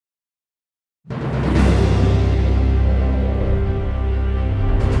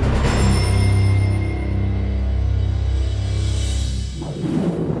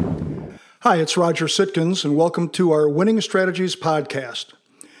Hi, it's Roger Sitkins, and welcome to our Winning Strategies podcast.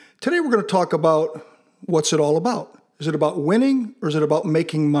 Today we're going to talk about what's it all about. Is it about winning or is it about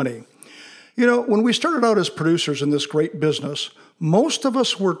making money? You know, when we started out as producers in this great business, most of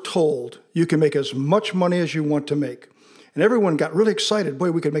us were told you can make as much money as you want to make. And everyone got really excited. Boy,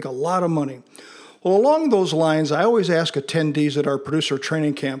 we could make a lot of money. Well, along those lines, I always ask attendees at our producer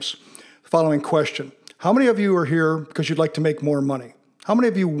training camps the following question. How many of you are here because you'd like to make more money? How many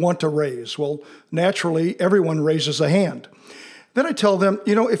of you want a raise? Well, naturally, everyone raises a hand. Then I tell them,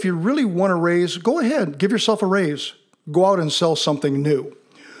 if you really want a raise, go ahead, give yourself a raise. Go out and sell something new.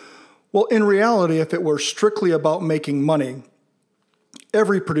 Well, in reality, if it were strictly about making money,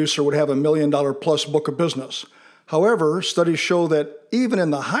 every producer would have $1 million plus book of business. However, studies show that even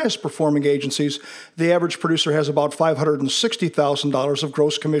in the highest performing agencies, the average producer has about $560,000 of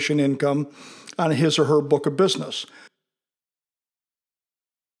gross commission income on his or her book of business.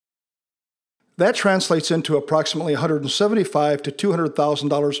 That translates into approximately $175,000 to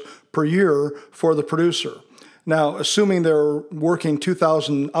 $200,000 per year for the producer. Now, assuming they're working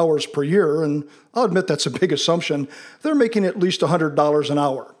 2,000 hours per year, and I'll admit that's a big assumption, they're making at least $100 an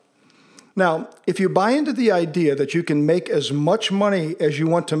hour. Now, if you buy into the idea that you can make as much money as you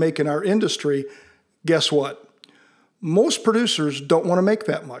want to make in our industry, guess what? Most producers don't want to make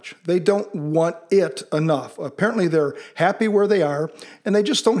that much. They don't want it enough. Apparently, they're happy where they are, and they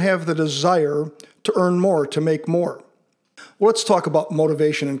just don't have the desire to earn more, to make more. Well, let's talk about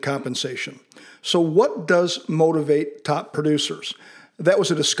motivation and compensation. So what does motivate top producers? That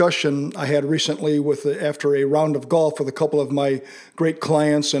was a discussion I had recently after a round of golf with a couple of my great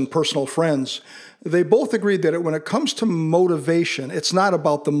clients and personal friends. They both agreed that when it comes to motivation, it's not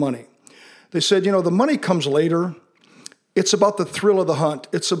about the money. They said, the money comes later. It's about the thrill of the hunt.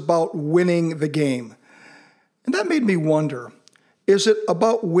 It's about winning the game. And that made me wonder, is it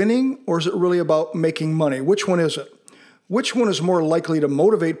about winning or is it really about making money? Which one is it? Which one is more likely to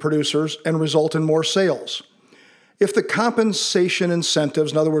motivate producers and result in more sales? If the compensation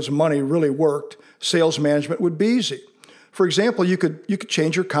incentives, in other words, money, really worked, sales management would be easy. For example, you could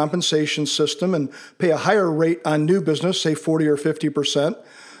change your compensation system and pay a higher rate on new business, say 40 or 50%,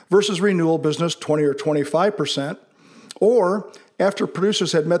 versus renewal business, 20 or 25%. Or after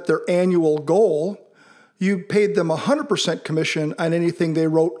producers had met their annual goal, you paid them 100% commission on anything they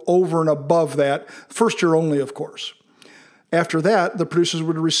wrote over and above that, first year only, of course. After that, the producers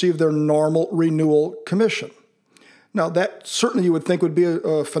would receive their normal renewal commission. Now, that certainly you would think would be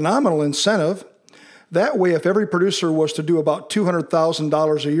a phenomenal incentive. That way, if every producer was to do about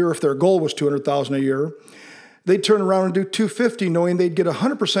 $200,000 a year, if their goal was $200,000 a year, they'd turn around and do $250,000, knowing they'd get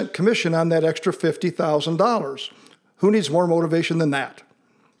 100% commission on that extra $50,000. Who needs more motivation than that?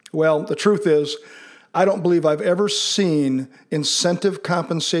 Well, the truth is, I don't believe I've ever seen incentive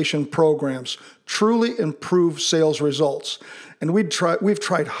compensation programs truly improve sales results. And we've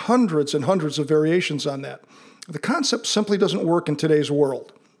tried hundreds and hundreds of variations on that. The concept simply doesn't work in today's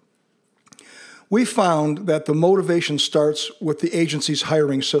world. We found that the motivation starts with the agency's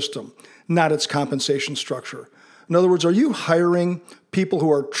hiring system, not its compensation structure. In other words, are you hiring people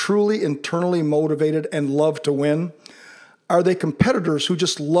who are truly internally motivated and love to win? Are they competitors who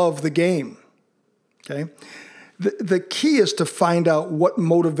just love the game? Okay. The key is to find out what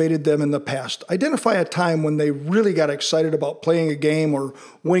motivated them in the past. Identify a time when they really got excited about playing a game or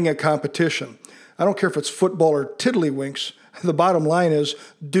winning a competition. I don't care if it's football or tiddlywinks. The bottom line is,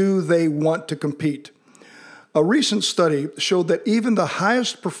 do they want to compete? A recent study showed that even the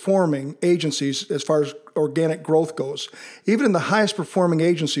highest performing agencies, as far as organic growth goes, even in the highest performing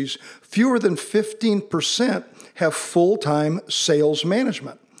agencies, fewer than 15% have full-time sales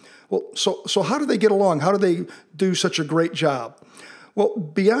management. Well, so how do they get along? How do they do such a great job? Well,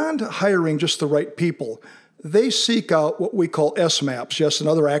 beyond hiring just the right people, they seek out what we call SMAPs, yes,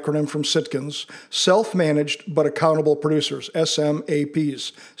 another acronym from Sitkins, self-managed but accountable producers,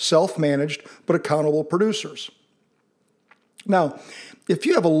 SMAPs, self-managed but accountable producers. Now, if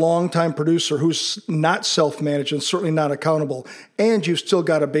you have a long-time producer who's not self-managed and certainly not accountable, and you've still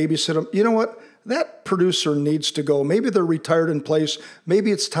got to babysit them, you know what? That producer needs to go. Maybe they're retired in place.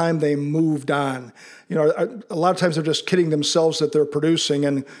 Maybe it's time they moved on. A lot of times they're just kidding themselves that they're producing,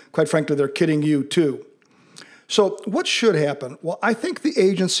 and quite frankly, they're kidding you too. So what should happen? Well, I think the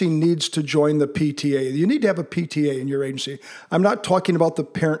agency needs to join the PTA. You need to have a PTA in your agency. I'm not talking about the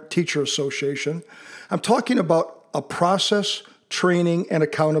Parent-Teacher Association. I'm talking about a process, training, and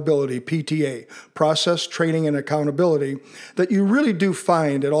accountability, PTA, process, training, and accountability, that you really do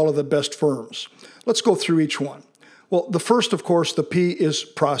find at all of the best firms. Let's go through each one. Well, the first, of course, the P is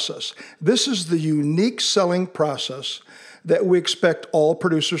process. This is the unique selling process that we expect all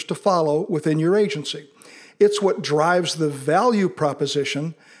producers to follow within your agency. It's what drives the value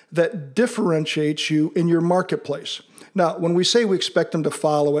proposition that differentiates you in your marketplace. Now, when we say we expect them to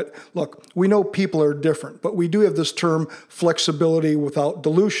follow it, look, we know people are different, but we do have this term flexibility without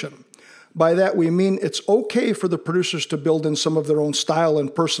dilution. By that, we mean it's okay for the producers to build in some of their own style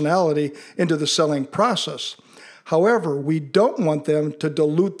and personality into the selling process. However, we don't want them to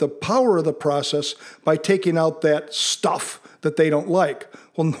dilute the power of the process by taking out that stuff that they don't like.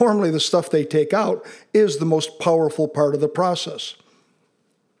 Well, normally the stuff they take out is the most powerful part of the process.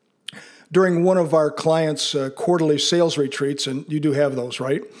 During one of our clients' quarterly sales retreats, and you do have those,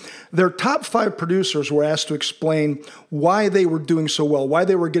 right? Their top 5 producers were asked to explain why they were doing so well, why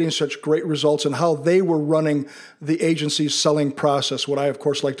they were getting such great results, and how they were running the agency's selling process, what I, of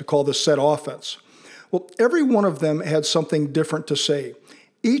course, like to call the set offense. Well, every one of them had something different to say.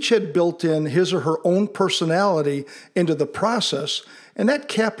 Each had built in his or her own personality into the process, and that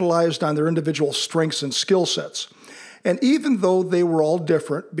capitalized on their individual strengths and skill sets. And even though they were all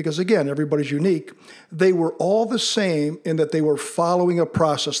different, because again, everybody's unique, they were all the same in that they were following a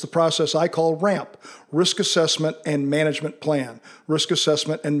process, the process I call RAMP, Risk Assessment and Management Plan. Risk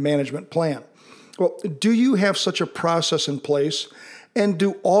Assessment and Management Plan. Well, do you have such a process in place, and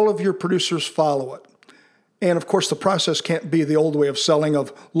do all of your producers follow it? And of course, the process can't be the old way of selling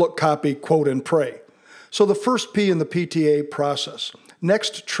of look, copy, quote, and pray. So the first P in the PTA process.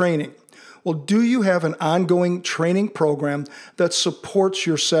 Next, training. Well, do you have an ongoing training program that supports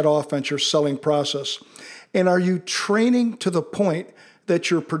your set offense, your selling process? And are you training to the point that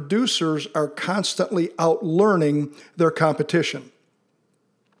your producers are constantly out learning their competition?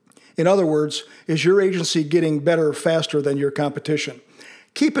 In other words, is your agency getting better faster than your competition?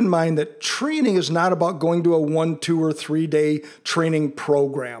 Keep in mind that training is not about going to a 1, 2, or 3 day training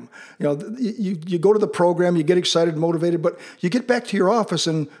program. You go to the program, you get excited, motivated, but you get back to your office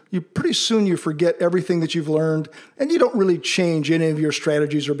and pretty soon you forget everything that you've learned and you don't really change any of your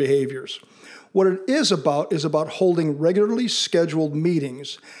strategies or behaviors. What it is about holding regularly scheduled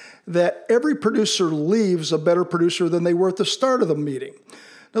meetings that every producer leaves a better producer than they were at the start of the meeting.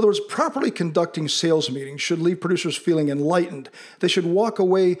 In other words, properly conducting sales meetings should leave producers feeling enlightened. They should walk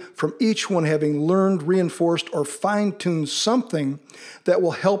away from each one having learned, reinforced, or fine-tuned something that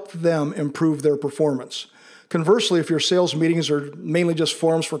will help them improve their performance. Conversely, if your sales meetings are mainly just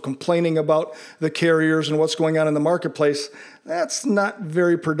forums for complaining about the carriers and what's going on in the marketplace, that's not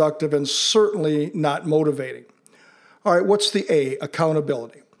very productive and certainly not motivating. All right, what's the A?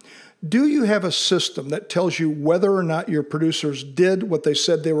 Accountability. Do you have a system that tells you whether or not your producers did what they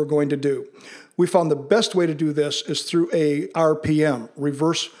said they were going to do? We found the best way to do this is through a RPM,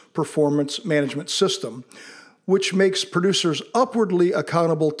 Reverse Performance Management System, which makes producers upwardly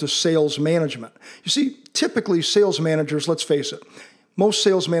accountable to sales management. You see, typically sales managers, let's face it, most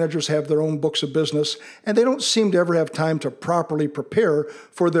sales managers have their own books of business, and they don't seem to ever have time to properly prepare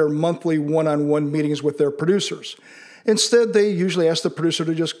for their monthly one-on-one meetings with their producers. Instead, they usually ask the producer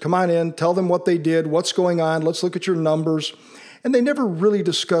to just come on in, tell them what they did, what's going on, let's look at your numbers. And they never really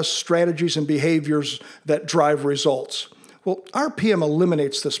discuss strategies and behaviors that drive results. Well, RPM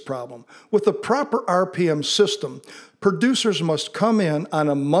eliminates this problem. With the proper RPM system, producers must come in on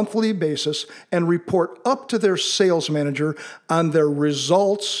a monthly basis and report up to their sales manager on their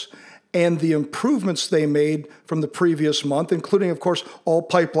results and the improvements they made from the previous month, including, of course, all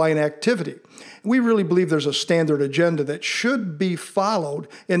pipeline activity. We really believe there's a standard agenda that should be followed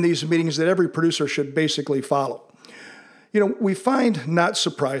in these meetings that every producer should basically follow. We find, not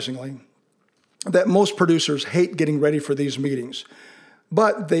surprisingly, that most producers hate getting ready for these meetings,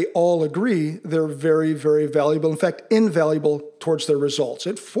 but they all agree they're very, very valuable, in fact, invaluable towards their results.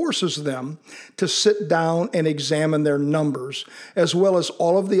 It forces them to sit down and examine their numbers, as well as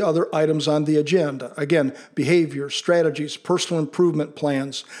all of the other items on the agenda. Again, behavior, strategies, personal improvement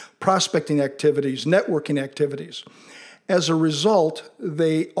plans, prospecting activities, networking activities. As a result,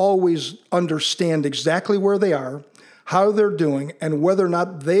 they always understand exactly where they are, how they're doing, and whether or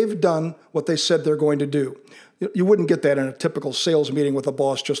not they've done what they said they're going to do. You wouldn't get that in a typical sales meeting with a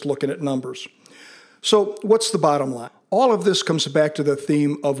boss just looking at numbers. So what's the bottom line? All of this comes back to the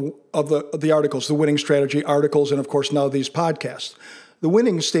theme of the articles, the winning strategy articles, and of course now these podcasts. The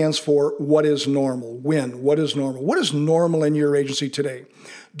winning stands for what is normal, win, what is normal. What is normal in your agency today?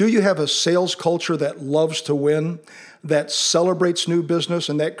 Do you have a sales culture that loves to win, that celebrates new business,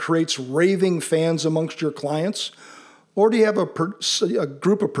 and that creates raving fans amongst your clients? Or do you have a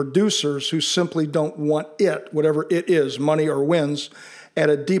group of producers who simply don't want it, whatever it is, money or wins, at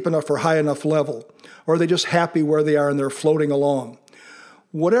a deep enough or high enough level? Or are they just happy where they are and they're floating along?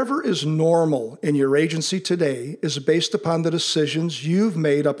 Whatever is normal in your agency today is based upon the decisions you've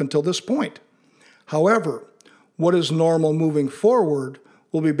made up until this point. However, what is normal moving forward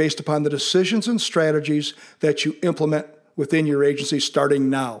will be based upon the decisions and strategies that you implement within your agency starting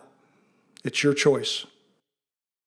now. It's your choice.